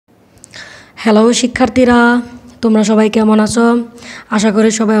Hello শিক্ষার্থীরা, তোমরা সবাই কেমন আছো? আশা করি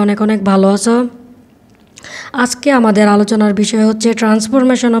সবাই অনেক অনেক ভালো আছো। আজকে আমাদের আলোচনার বিষয় হচ্ছে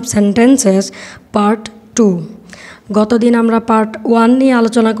ট্রান্সফরমেশন অফ সেন্টেন্সেস পার্ট 2। গতদিন আমরা পার্ট 1 নিয়ে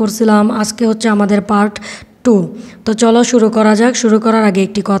আলোচনা করছিলাম, আজকে হচ্ছে আমাদের পার্ট 2। তো চলো শুরু করা যাক। শুরু করার আগে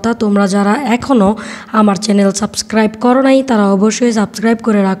একটি কথা, তোমরা যারা এখনও আমার চ্যানেল সাবস্ক্রাইব করো নাই তারা অবশ্যই সাবস্ক্রাইব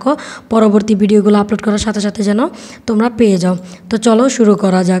করে রাখো, পরবর্তী ভিডিওগুলো আপলোড করার সাথে সাথে যেন তোমরা পেয়ে যাও। তো চলো শুরু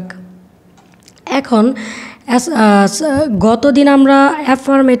করা যাক। এখন গতদিন আমরা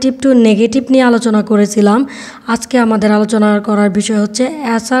অ্যাফার্মেটিভ টু নেগেটিভ নিয়ে আলোচনা করেছিলাম। আজকে আমাদের আলোচনা করার বিষয় হচ্ছে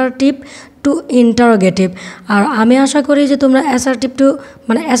অ্যাসার্টিভ টু ইন্টারোগেটিভ। আর আমি আশা করি যে তোমরা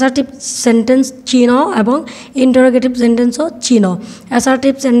অ্যাসার্টিভ সেন্টেন্স চিনো এবং ইন্টারোগেটিভ সেন্টেন্সও চিনো।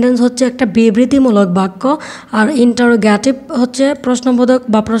 অ্যাসার্টিভ সেন্টেন্স হচ্ছে একটা বিবৃতিমূলক বাক্য, আর ইন্টারোগেটিভ হচ্ছে প্রশ্নবোধক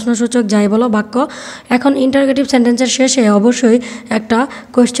বা প্রশ্নসূচক যাই বলো বাক্য। এখন ইন্টারোগেটিভ সেন্টেন্সের শেষে অবশ্যই একটা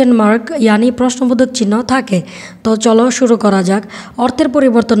কোয়েশ্চেন মার্ক ইয়ানি প্রশ্নবোধক চিহ্ন থাকে। তো চলো শুরু করা যাক। অর্থের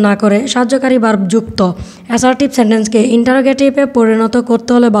পরিবর্তন না করে সাহায্যকারী ভার্ব যুক্ত অ্যাসার্টিভ সেন্টেন্সকে ইন্টারোগেটিভে পরিণত করতে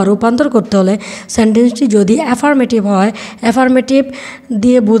হলে বা রূপান্তর করতে হলে সেন্টেন্সটি যদি অ্যাফার্মেটিভ হয়, অ্যাফার্মেটিভ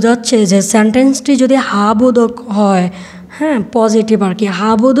দিয়ে বোঝাচ্ছে যে সেন্টেন্সটি যদি হাবোধক হয়, হ্যাঁ পজিটিভ আর কি,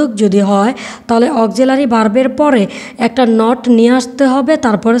 হাবোধক যদি হয় তাহলে অক্সিলারি ভার্বের পরে একটা নট নিয়ে আসতে হবে,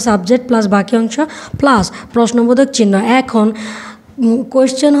 তারপরে সাবজেক্ট প্লাস বাকি অংশ প্লাস প্রশ্নবোধক চিহ্ন। এখন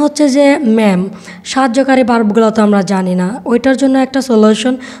কোয়েশ্চেন হচ্ছে যে ম্যাম সাহায্যকারী ভার্বগুলো তো আমরা জানি না, ওইটার জন্য একটা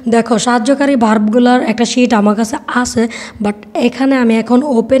সলিউশন। দেখো সাহায্যকারী ভার্বগুলোর একটা শিট আমার কাছে আছে, বাট এখানে আমি এখন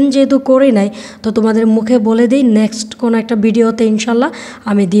ওপেন যেহেতু করি নাই, তো তোমাদের মুখে বলে দিই, নেক্সট কোনো একটা ভিডিওতে ইনশাল্লাহ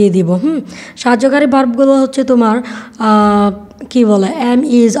আমি দিয়ে দিব। সাহায্যকারী ভার্বগুলো হচ্ছে তোমার কি বলে, M,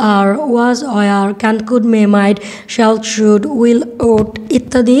 is, R, was, war, can, could, May, mite, shall, should, will, ওট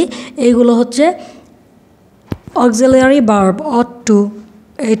ইত্যাদি। এইগুলো হচ্ছে অক্সিলারি ভার্ব। অট টু,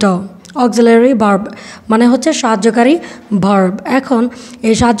 এটাও অক্সিলারি ভার্ব মানে হচ্ছে সাহায্যকারী ভার্ব। এখন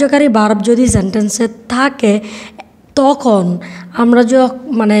এই সাহায্যকারী ভার্ব যদি সেন্টেন্সে থাকে তখন আমরা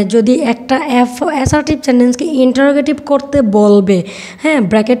যদি একটা অ্যাসার্টিভ সেন্টেন্সকে ইন্টারোগেটিভ করতে বলবে, হ্যাঁ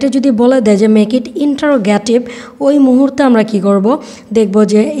ব্র্যাকেটে যদি বলে দেয় যে মেক ইট ইন্টারোগেটিভ, ওই মুহূর্তে আমরা কি করব, দেখব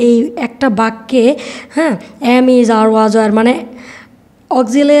যে এই একটা বাক্যে হ্যাঁ M, is, R, was, war মানে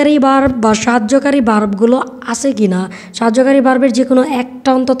অক্সিলারি ভার্ব বা সাহায্যকারী ভার্বগুলো আছে কি না, সাহায্যকারী ভার্বের যে কোনো একটা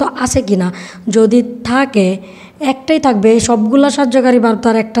অন্তত আছে কি না। যদি থাকে, একটাই থাকবে, সবগুলো সাহায্যকারী ভার্ব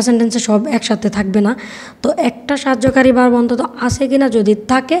তার একটা সেন্টেন্সে সব একসাথে থাকবে না, তো একটা সাহায্যকারী ভার্ব অন্তত আছে কি না যদি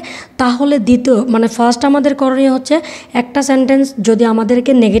থাকে, তাহলে দ্বিতীয় ফার্স্ট আমাদের করণীয় হচ্ছে একটা সেন্টেন্স যদি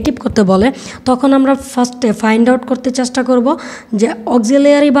আমাদেরকে নেগেটিভ করতে বলে তখন আমরা ফার্স্টে ফাইন্ড আউট করতে চেষ্টা করব যে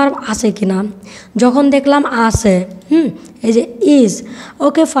অক্সিলারি ভার্ব আছে কি না। যখন দেখলাম আছে, এই যে ইজ,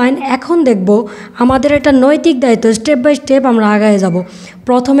 ওকে ফাইন, এখন দেখব আমাদের একটা নৈতিক দায়িত্ব, স্টেপ বাই স্টেপ আমরা আগায় যাব।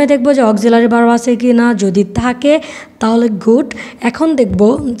 প্রথমে দেখব যে অক্সিলারি ভার্ব আছে কি না, যদি থাকে তাহলে গুড। এখন দেখব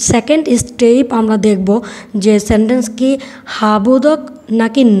সেকেন্ড স্টেপ, আমরা দেখব যে সেন্টেন্স কি হাবোধক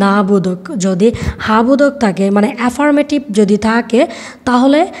নাকি না বোধক। যদি হাবোধক থাকে মানে অ্যাফার্মেটিভ যদি থাকে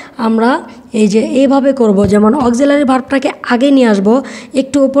তাহলে আমরা এই যে এইভাবে করব, যেমন অক্সিলারি ভার্বটাকে আগে নিয়ে আসব।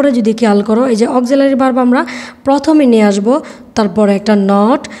 একটু উপরে যদি খেয়াল করো, এই যে অক্সিলারি ভার্ব আমরা প্রথমে নিয়ে আসব, তারপরে একটা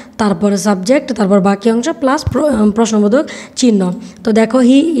নট, তারপরে সাবজেক্ট, তারপর বাকি অংশ প্লাস প্রশ্নবোধক চিহ্ন। তো দেখো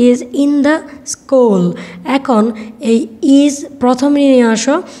he is in the school, এখন এই ইজ প্রথমে নিয়ে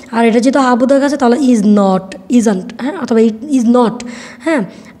আসো, আর এটা যেহেতু হাবোধক আছে তাহলে ইজ নট, ইজন্ট, হ্যাঁ অথবা ইজ নট, হ্যাঁ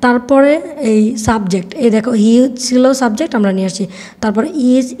তারপরে এই সাবজেক্ট, এই দেখো হি ছিল সাবজেক্ট আমরা নিয়ে আসছি, তারপরে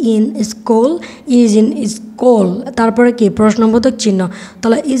is in school, is in school, তারপরে কি প্রশ্নবোধক চিহ্ন,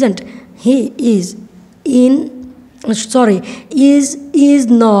 তাহলে isn't, he is in, sorry is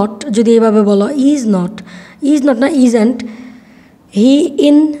not, যদি এইভাবে বলো ইজ নট না isn't, he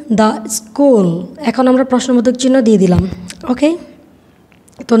in the school, এখন আমরা প্রশ্নবোধক চিহ্ন দিয়ে দিলাম। ওকে,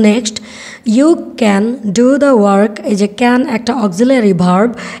 তো next you can do the work, এই যে ক্যান একটা অক্সিলারি ভার্ব,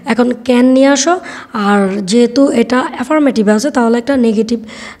 এখন ক্যান নিয়ে আসো, আর যেহেতু এটা অ্যাফার্মেটিভ আছে তাহলে একটা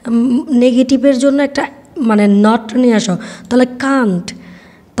নেগেটিভের জন্য একটা নট নিয়ে আসো, তাহলে কান্ট,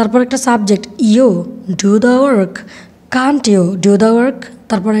 তারপর একটা subject you do the work, can't you do the work,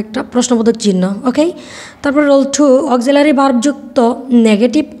 তারপর একটা প্রশ্নবোধক চিহ্ন। ওকে, তারপর রোল 2 অক্সিলারি ভার্বযুক্ত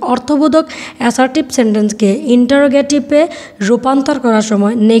নেগেটিভ অর্থবোধক অ্যাসার্টিভ সেন্টেন্সকে ইন্টারোগেটিভে রূপান্তর করার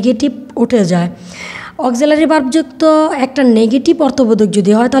সময় নেগেটিভ উঠে যায়। অক্সিলারি ভার্বযুক্ত একটা নেগেটিভ অর্থবোধক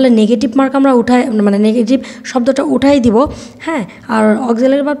যদি হয় তাহলে নেগেটিভ মার্ক আমরা নেগেটিভ শব্দটা উঠাই দিব, হ্যাঁ। আর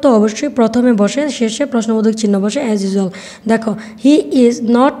অক্সিলারি ভার্ব তো অবশ্যই প্রথমে বসে, শেষে প্রশ্নবোধক চিহ্ন বসে অ্যাজ ইউজুয়াল। দেখো he is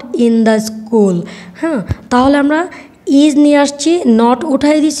not in the school, হ্যাঁ তাহলে আমরা ইজ নিয়ে আসছি, নট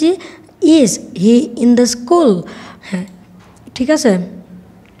উঠাই দিছি, is he in the school, হ্যাঁ ঠিক আছে।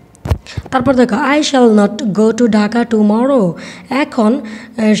 তারপর দেখো I shall not go to Dhaka tomorrow. এখন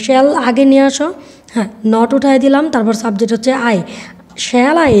শ্যাল আগে নিয়ে আসো, হ্যাঁ নট উঠাই দিলাম, তারপর সাবজেক্ট হচ্ছে আই,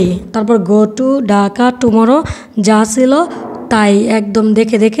 শ্যাল আই, তারপর গো টু ঢাকা টুমরো যা ছিল তাই একদম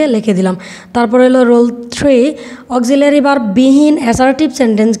দেখে দেখে লিখে দিলাম। তারপর হলো রোল 3, অক্সিলারি ভার্ব বিহীন অ্যাসার্টিভ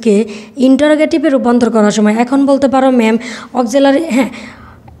সেন্টেন্সকে ইন্টারোগেটিভে রূপান্তর করার সময় এখন বলতে পারো ম্যাম অক্সিলারি, হ্যাঁ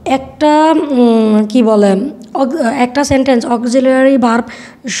একটা কি বলে একটা সেন্টেন্স অক্সিলারি ভার্ব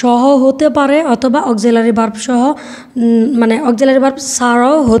সহ হতে পারে অথবা অক্সিলারি ভার্ব সহ মানে অক্সিলারি ভার্ব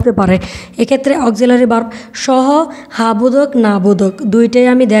ছাড়াও হতে পারে। এক্ষেত্রে অক্সিলারি ভার্ব সহ হাবোধক না বোধক দুইটাই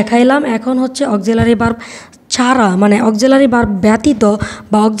আমি দেখাইলাম। এখন হচ্ছে অক্সিলারি ভার্ব ছাড়া মানে অক্সিলারি ভার্ব ব্যতীত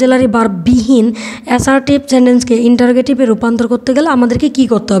বা অক্সিলারি ভার্ব বিহীন অ্যাসার্টিভ সেন্টেন্সকে ইন্টারোগেটিভে রূপান্তর করতে গেলে আমাদেরকে কি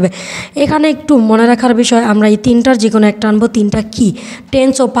করতে হবে। এখানে একটু মনে রাখার বিষয়, আমরা এই তিনটার যে কোনো একটা আনবো। তিনটা কি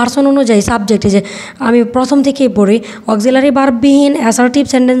টেন্স ও পার্সন অনুযায়ী সাবজেক্টে, যে আমি প্রথম থেকেই পড়ি অক্সিলারি ভার্ব বিহীন অ্যাসার্টিভ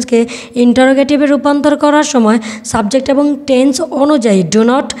সেন্টেন্সকে ইন্টারোগেটিভে রূপান্তর করার সময় সাবজেক্ট এবং টেন্স অনুযায়ী ডু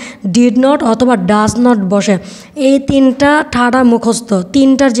নট, ডিড নট অথবা ডাজ নট বসে। এই তিনটা ঠাড়া মুখস্থ,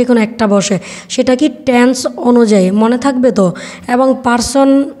 তিনটার যে কোনো একটা বসে, সেটা কি টেন্স অনুযায়ী মনে থাকবে তো। এবং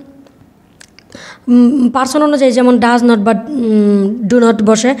পার্সন অনুযায়ী যেমন ডাজ নট বা ডু নট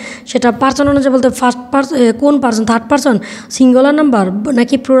বসে, সেটা পার্সন অনুযায়ী বলতে ফার্স্ট পার্সন, কোন person, third person, singular number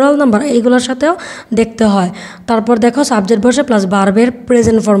নাকি প্লুরাল নাম্বার, এইগুলোর সাথেও দেখতে হয়। তারপর দেখো সাবজেক্ট বসে প্লাস ভার্বের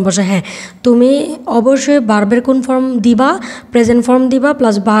প্রেজেন্ট ফর্ম বসে। হ্যাঁ তুমি অবশ্যই ভার্বের কোন ফর্ম দিবা, প্রেজেন্ট ফর্ম দিবা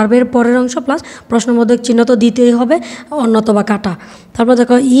প্লাস ভার্বের পরের অংশ প্লাস প্রশ্নবোধক চিহ্ন তো দিতেই হবে, অন্যতবা কাটা। তারপর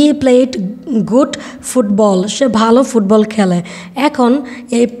দেখো হি প্লেড গুড ফুটবল, সে ভালো ফুটবল খেলে। এখন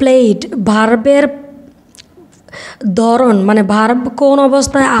এই প্লেড ভার্বের ধরন মানে ভার্ব কোন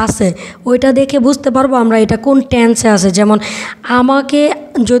অবস্থায় আছে ওইটা দেখে বুঝতে পারবো আমরা এটা কোন টেন্সে আছে। যেমন আমাকে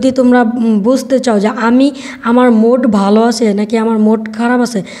যদি তোমরা বুঝতে চাও যে আমার মুড ভালো আছে নাকি আমার মুড খারাপ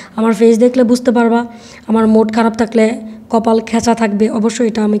আছে, আমার ফেস দেখলে বুঝতে পারবা। আমার মুড খারাপ থাকলে কপাল খেঁচা থাকবে, অবশ্যই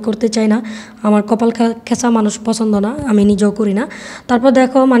এটা আমি করতে চাই না, আমার কপাল খেঁচা মানুষ পছন্দ না, আমি নিজেও করি না। তারপর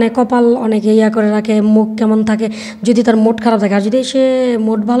দেখো মানে কপাল অনেকে ইয়া করে রাখে, মুখ কেমন থাকে যদি তার মুড খারাপ থাকে, আর যদি সে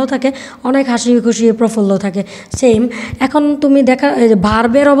মুড ভালো থাকে অনেক হাসি খুশি প্রফুল্ল থাকে। সেম এখন তুমি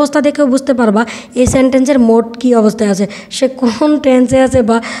ভার্বের অবস্থা দেখেও বুঝতে পারবা এই সেন্টেন্সের মোড কী অবস্থায় আছে, সে কোন টেন্সে আছে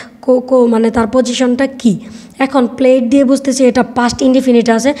বা মানে তার পজিশনটা কি। এখন প্লেট দিয়ে বুঝতেছি এটা পাস্ট ইনডিফিনিট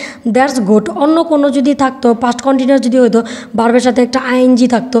আছে, দ্যাটস গুড। অন্য কোনো যদি থাকতো পাস্ট কন্টিনিউয়াস যদি হতো, ভার্বের সাথে একটা আইএনজি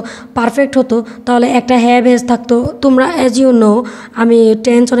থাকতো, পারফেক্ট হতো, তাহলে একটা হ্যাভ হেজ থাকতো। তোমরা অ্যাজ ইউ নো আমি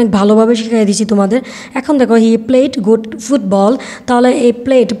টেন্স অনেক ভালোভাবে শিখিয়ে দিছি তোমাদের। এখন দেখো হি প্লেড গুড ফুটবল, তাহলে এই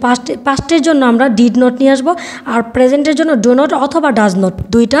প্লেড পাস্টের জন্য আমরা ডিড নট নিয়ে আসবো, আর প্রেজেন্টের জন্য ডু নট অথবা ডাজ নট,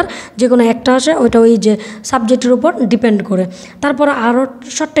 দুইটার যে কোনো একটা আসে, ওইটা ওই যে সাবজেক্টের উপর ডিপেন্ড করে। তারপরে আরও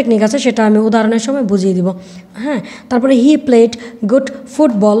শর্ট টেকনিক আছে, সেটা আমি উদাহরণের সময় বুঝিয়ে দিব। হ্যাঁ তারপরে হি প্লেড গুড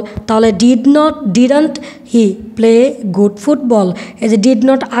ফুটবল, তাহলে didn't he play good football, এই যে ডিড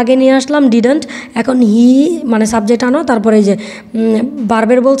নট আগে নিয়ে আসলাম ডিডন্ট, এখন হি মানে সাবজেক্ট আনো, তারপরে এই যে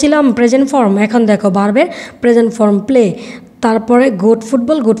ভার্বের বলছিলাম প্রেজেন্ট ফর্ম, এখন দেখো ভার্বের প্রেজেন্ট ফর্ম প্লে, তারপরে গুড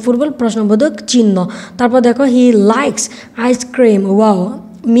ফুটবল প্রশ্নবোধক চিহ্ন। তারপর দেখো he likes ice cream, wow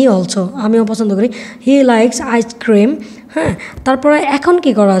me also, আমিও পছন্দ করি, হি লাইকস আইসক্রিম। হ্যাঁ তারপরে এখন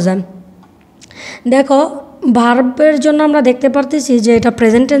কি করা যায় দেখো, ভার্বের জন্য আমরা দেখতে পারতেছি যে এটা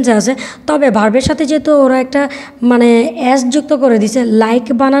প্রেজেন্ট টেন্সে আছে, তবে ভার্বের সাথে যেহেতু ওরা একটা মানে এস যুক্ত করে দিছে, লাইক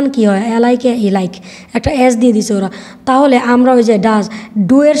বানান কি হয় এলাইকে ই লাইক, একটা এস দিয়ে দিছে ওরা, তাহলে আমরা ওই যে ডাজ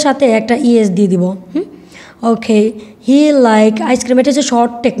ডু এর সাথে একটা ইএস দিয়ে দিব। ওকে হি লাইক আইসক্রিম, এটা হচ্ছে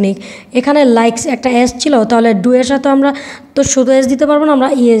শর্ট টেকনিক। এখানে লাইকস একটা এস ছিল, তাহলে ডু এর সাথে আমরা তো শুধু এস দিতে পারবো না, আমরা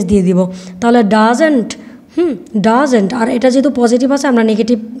ইএস দিয়ে দিব, তাহলে ডাজেন্ট ডাজেন্ট, আর এটা যেহেতু পজিটিভ আছে আমরা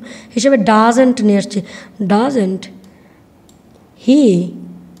নেগেটিভ হিসেবে ডাজেন্ট নিয়ে আসছি, ডাজেন্ট হি।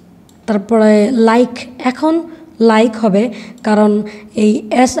 তারপরে লাইক, এখন লাইক হবে কারণ এই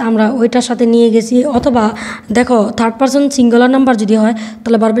এস আমরা ওইটার সাথে নিয়ে গেছি, অথবা দেখো থার্ড পারসন সিঙ্গুলার নাম্বার যদি হয়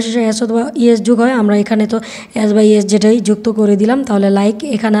তাহলে ভার্বের শেষে এস অথবা ইএস যোগ হয়, আমরা এখানে তো এস বা ইএস যেটাই যুক্ত করে দিলাম, তাহলে লাইক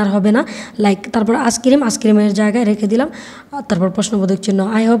এখানে আর হবে না লাইক। তারপর আইসক্রিমের জায়গায় রেখে দিলাম, তারপর প্রশ্নবোধক চিহ্ন।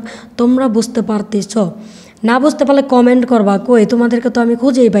 আই হোপ তোমরা বুঝতে পারতেছ, না বুঝতে পারলে কমেন্ট করবা, কই তোমাদেরকে তো আমি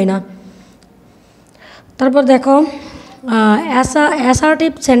খুঁজেই পাই না। তারপর দেখো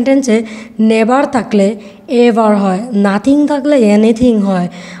অ্যাসার্টিভ সেন্টেন্সে নেভার থাকলে এভার হয়, নাথিং থাকলে এনিথিং হয়,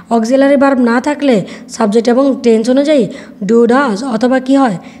 অক্সিলারি ভার্ব না থাকলে সাবজেক্ট এবং টেন্স অনুযায়ী ডু ডাজ অথবা কি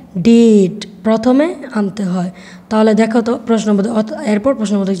হয় ডিড প্রথমে আনতে হয়। তাহলে দেখো তো প্রশ্নবোধক, এরপর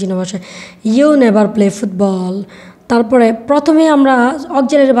প্রশ্নবোধক চিহ্ন বসে। ইউ নেভার প্লে ফুটবল, তারপরে প্রথমে আমরা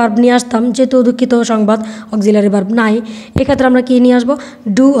অক্সিলারি ভার্ব নিয়ে আসতাম, যেহেতু দুঃখিত সংবাদ অক্সিলারি ভার্ব নাই, এক্ষেত্রে আমরা কি নিয়ে আসবো,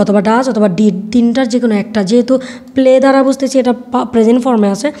 ডু অথবা ডাজ অথবা ডিড, তিনটার যে কোনো একটা। যেহেতু প্লে দ্বারা বুঝতেছি এটা প্রেজেন্ট ফর্মে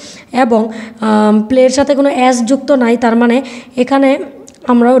আছে এবং প্লের সাথে কোনো অ্যাস যুক্ত নাই, তার মানে এখানে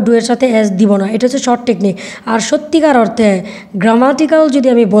আমরাও ডু এর সাথে এস দিব না। এটা হচ্ছে শর্ট টেকনিক। আর সত্যিকার অর্থে গ্রামাটিক্যাল যদি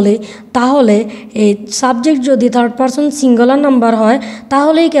আমি বলি, তাহলে এই সাবজেক্ট যদি থার্ড পারসন সিঙ্গুলার নাম্বার হয়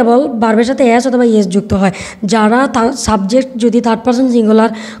তাহলেই কেবল ভার্বের সাথে এস অথবা ইয়েস যুক্ত হয়। যারা সাবজেক্ট যদি থার্ড পারসন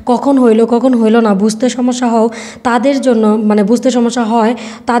সিঙ্গুলার কখন হইলো না বুঝতে সমস্যা তাদের জন্য, মানে বুঝতে সমস্যা হয়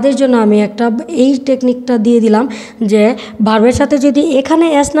তাদের জন্য আমি একটা এই টেকনিকটা দিয়ে দিলাম যে ভার্বের সাথে যদি এখানে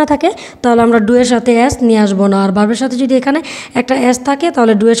এস না থাকে তাহলে আমরা ডু এর সাথে এস নিয়ে আসবো না, আর ভার্বের সাথে যদি এখানে একটা এস থাকে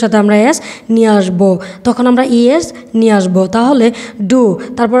তাহলে ডু এর সাথে আমরা এস নিয়ে আসবো, তখন আমরা ইএস নিয়ে আসবো। তাহলে ডু,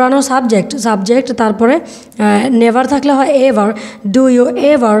 তারপর আনো সাবজেক্ট, তারপরে নেভার থাকলে হয় ever. Do you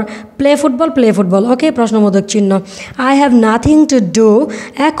ever play football? ওকে, প্রশ্নবোধক চিহ্ন। I have nothing to do.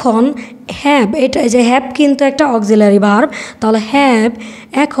 এখন হ্যাভ, এটা যে হ্যাভ কিন্তু একটা অক্সিলারি ভার্ব, তাহলে হ্যাভ,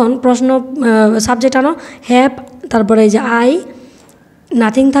 এখন প্রশ্ন সাবজেক্ট আনো হ্যাভ, তারপরে এই যে আই,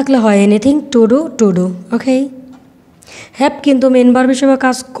 নাথিং থাকলে হয় anything, to do. Okay, have কিন্তু মেন ভার্ব হিসেবে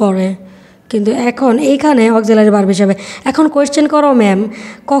কাজ করে, কিন্তু এখন এইখানে অক্সিলারি ভার্ব হিসেবে। এখন কোয়েশ্চেন করো ম্যাম,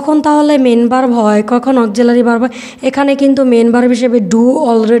 কখন তাহলে মেন ভার্ব হয়, কখন অক্সিলারি ভার্ব হয়? এখানে কিন্তু মেন ভার্ব হিসেবে ডু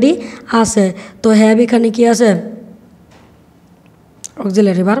অলরেডি আছে, তো হ্যাভ এখানে কি আছে,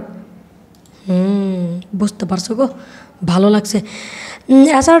 অক্সিলারি ভার্ব। বুঝতে পারছো গো, ভালো লাগছে।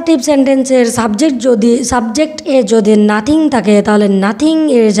 অ্যাসার্টিভ সেন্টেন্সের সাবজেক্ট এ যদি নাথিং থাকে তাহলে নাথিং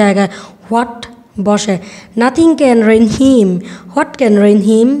এর জায়গায় হোয়াট বসে। Nothing can rain him, what can rain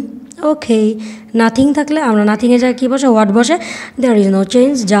him. Okay, nothing থাকলে আমরা নাথিংয়ের জায়গায় কী বসে, হোয়াট বসে। দেয়ার ইজ নো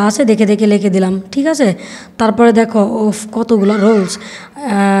চেঞ্জ, যা আছে দেখে লিখে দিলাম, ঠিক আছে। তারপরে দেখো কতগুলো রোলস,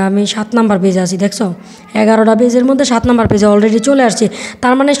 আমি 7 নাম্বার পেজে আছি, দেখছো 11টা পেজের মধ্যে 7 নাম্বার পেজে অলরেডি চলে আসছি।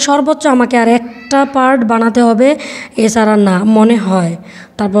 তার মানে সর্বোচ্চ আমাকে আর একটা পার্ট বানাতে হবে, এছাড়া না মনে হয়।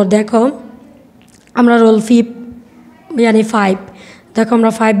 তারপর দেখো আমরা রোল 5, দেখো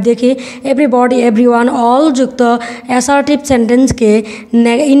আমরা 5 দেখি। এভরিবডি, এভরিওয়ান, অল যুক্ত অ্যাসার্টিভ সেন্টেন্সকে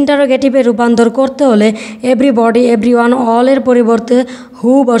ইন্টারোগেটিভে রূপান্তর করতে হলে এভরিবডি, এভরিওয়ান, অলের পরিবর্তে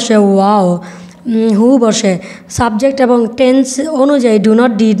হু বসে। ওয়াও, হু বসে। সাবজেক্ট এবং টেন্স অনুযায়ী ডু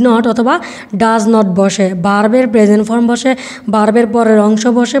নট, ডিড নট অথবা ডাজ নট বসে। ভার্বের প্রেজেন্ট ফর্ম বসে, ভার্বের পরের অংশ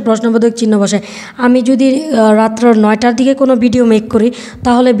বসে, প্রশ্নবোধক চিহ্ন বসে। আমি যদি রাত্র 9টার দিকে কোনো ভিডিও মেক করি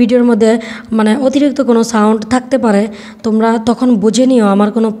তাহলে ভিডিওর মধ্যে মানে অতিরিক্ত কোনো সাউন্ড থাকতে পারে, তোমরা তখন বুঝে নিও আমার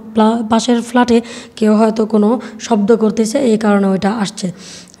কোনো পাশের ফ্ল্যাটে কেউ হয়তো কোনো শব্দ করতেছে, এই কারণে ওইটা আসছে,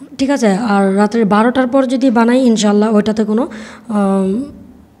 ঠিক আছে। আর রাত্রে 12টার পর যদি বানাই ইনশাল্লাহ ওইটাতে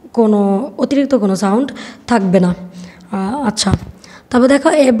কোনো অতিরিক্ত কোনো সাউন্ড থাকবে না। আচ্ছা, তারপর দেখো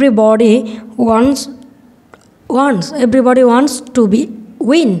everybody wants to B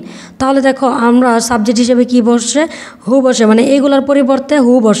win. তাহলে দেখো আমরা সাবজেক্ট হিসেবে কি বসে, হু বসে, মানে এইগুলোর পরিবর্তে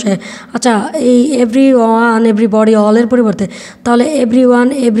হু বসে। আচ্ছা, এই এভরিওয়ান, এভরিবডি, অলের পরিবর্তে, তাহলে এভরিওয়ান,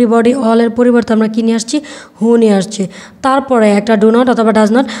 এভরিবডি, অলের পরিবর্তে আমরা কী নিয়ে আসছি, হু নিয়ে আসছি। তারপরে একটা ডু নট অথবা ডাজ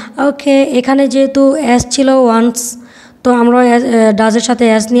নট। ওকে, এখানে যেহেতু এস ছিল ওয়ান্টস, তো আমরা ডাজের সাথে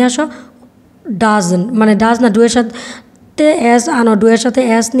এস নিয়ে আসো। ডাজেন্ট, মানে ডাজ না, ডু এর সাথে এস আনো, ডু এর সাথে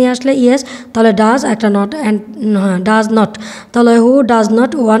এস নিয়ে আসলে ইয়েস, তাহলে ডাজ একটা নট, অ্যান্ড হ্যাঁ ডাজ নট, তাহলে who does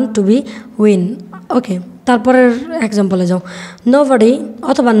not want to B win. ওকে, তারপরের এক্সাম্পলে যাও। নোবডি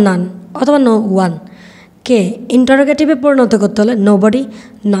অথবা নান অথবা নো ওয়ান কে ইন্টারোগেটিভে পরিণত করতে হলে নোবডি,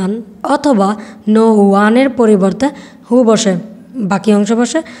 নান অথবা নো ওয়ানের পরিবর্তে হু বসে, বাকি অংশ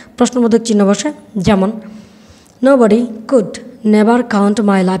বসে, প্রশ্নবোধক চিহ্ন বসে। যেমন nobody could never count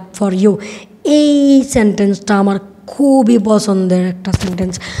my life for you. এই সেন্টেন্সটা আমার খুবই পছন্দের একটা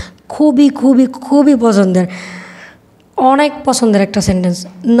সেন্টেন্স, খুবই পছন্দের, অনেক পছন্দের একটা sentence.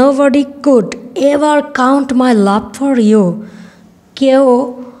 Nobody could ever count my love for you. কেউ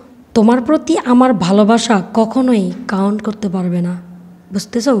তোমার প্রতি আমার ভালোবাসা কখনোই কাউন্ট করতে পারবে না।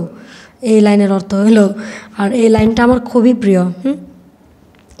 বুঝতেছো এই লাইনের অর্থ হলো? আর এই লাইনটা আমার খুবই প্রিয়।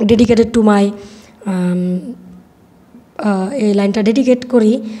 ডেডিকেটেড টু মাই, এই লাইনটা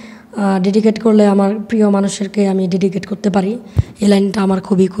ডেডিকেট করলে আমার প্রিয় মানুষেরকে আমি ডেডিকেট করতে পারি। এই লাইনটা আমার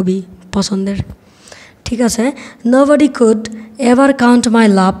খুবই পছন্দের, ঠিক আছে। Nobody could ever count my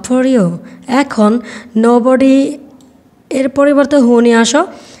love for you. এখন নোবডি এর পরিবর্তে হু নিয়ে আসো।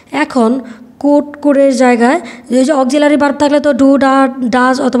 এখন কুডের জায়গায় এই যে অক্সিলারি ভার্ব থাকলে তো ডু,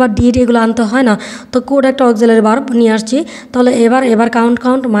 ডাজ অথবা ডিড এগুলো আনতে হয় না, তো কুড একটা অক্সিলারি ভার্ব নিয়ে আসছি। তাহলে এবার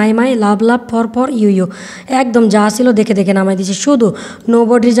count, my love for you. একদম যা ছিল দেখে নামাই দিয়েছি, শুধু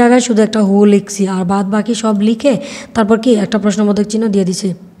নোবডির জায়গায় শুধু একটা হু লিখছি, আর বাদ বাকি সব লিখে তারপর কি একটা প্রশ্নবোধক চিহ্ন দিয়ে দিছি।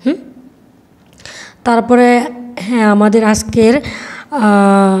 তারপরে হ্যাঁ, আমাদের আজকের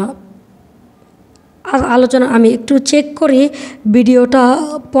আলোচনা আমি একটু চেক করি, ভিডিওটা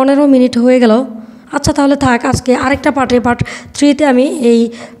 15 মিনিট হয়ে গেল। আচ্ছা তাহলে থাক, আজকে আরেকটা পার্ট 3তে আমি এই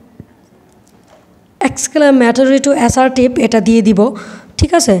এক্সক্লেমেটরি টু অ্যাসার্টিভ এটা দিয়ে দিব,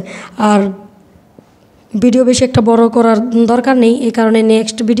 ঠিক আছে। আর ভিডিও বেশি একটা বড় করার দরকার নেই, এই কারণে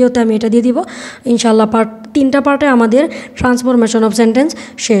নেক্সট ভিডিওতে আমি এটা দিয়ে দিব ইনশাল্লাহ। 3টা পার্টে আমাদের ট্রান্সফরমেশন অফ সেন্টেন্স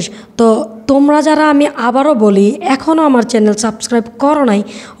শেষ। তো তোমরা যারা, আমি আবারও বলি, এখনও আমার চ্যানেল সাবস্ক্রাইব করো নাই,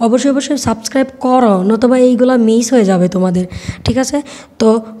 অবশ্যই সাবস্ক্রাইব করো, নতুবা এইগুলো মিস হয়ে যাবে তোমাদের, ঠিক আছে। তো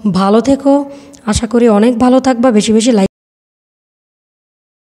ভালো থেকো, আশা করি অনেক ভালো থাকবা, বেশি লাইক